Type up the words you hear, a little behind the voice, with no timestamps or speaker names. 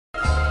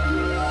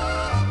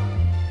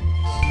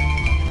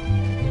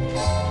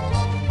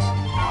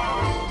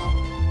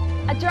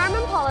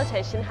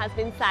politician has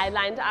been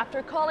sidelined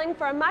after calling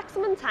for a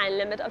maximum time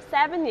limit of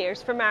 7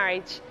 years for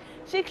marriage.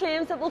 She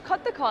claims it will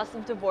cut the cost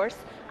of divorce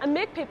and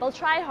make people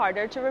try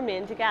harder to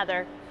remain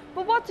together.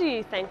 But what do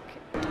you think?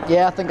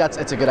 Yeah, I think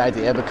it's a good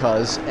idea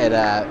because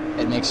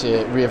it makes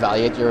you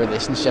reevaluate your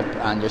relationship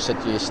and your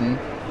situation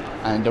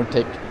and don't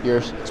take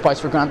your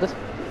spouse for granted. To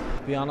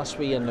be honest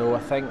with you, I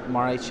think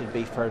marriage should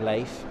be for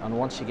life, and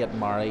once you get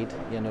married,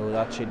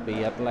 that should be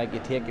it. Like, you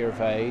take your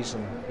vows,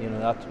 and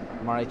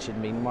that marriage should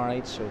mean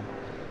marriage. So,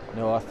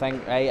 I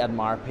think I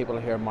admire people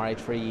who are married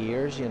for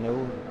years.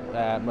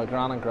 My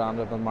gran and grand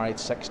have been married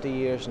 60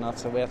 years, and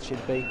that's the way it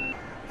should be.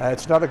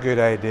 It's not a good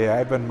idea.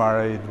 I've been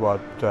married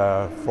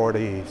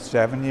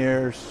 47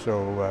 years,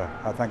 so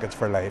I think it's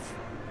for life.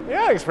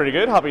 Yeah, I think it's pretty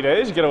good. Happy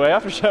days. You get away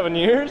after 7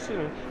 years.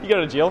 You get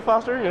out of jail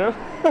faster.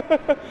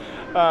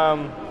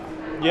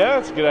 Yeah,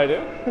 it's a good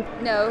idea.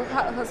 No,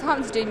 because it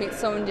happens to do meet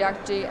someone you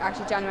actually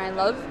genuinely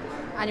love,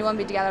 and you want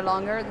to be together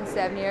longer than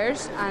 7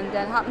 years, and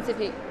then it happens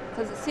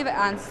because see if it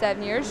ends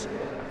 7 years,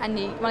 and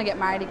you want to get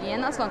married again,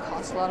 that's going to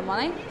cost a lot of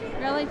money,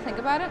 really, think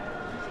about it.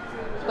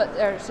 But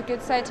there's a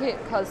good side to it,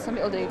 because some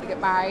people do get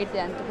married,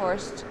 then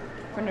divorced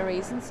for no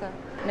reason, so.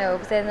 No,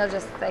 because then they'll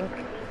just think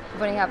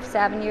they've only have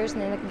 7 years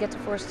and then they can get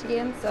divorced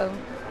again, so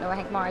no, I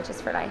think marriage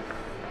is for life.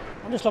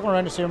 I'm just looking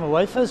around to see where my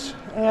wife is.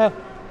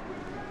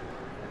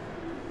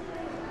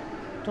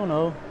 Don't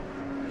know.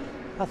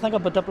 I think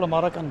I'm a bit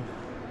diplomatic and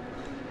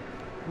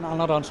I'll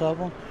not answer that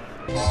one.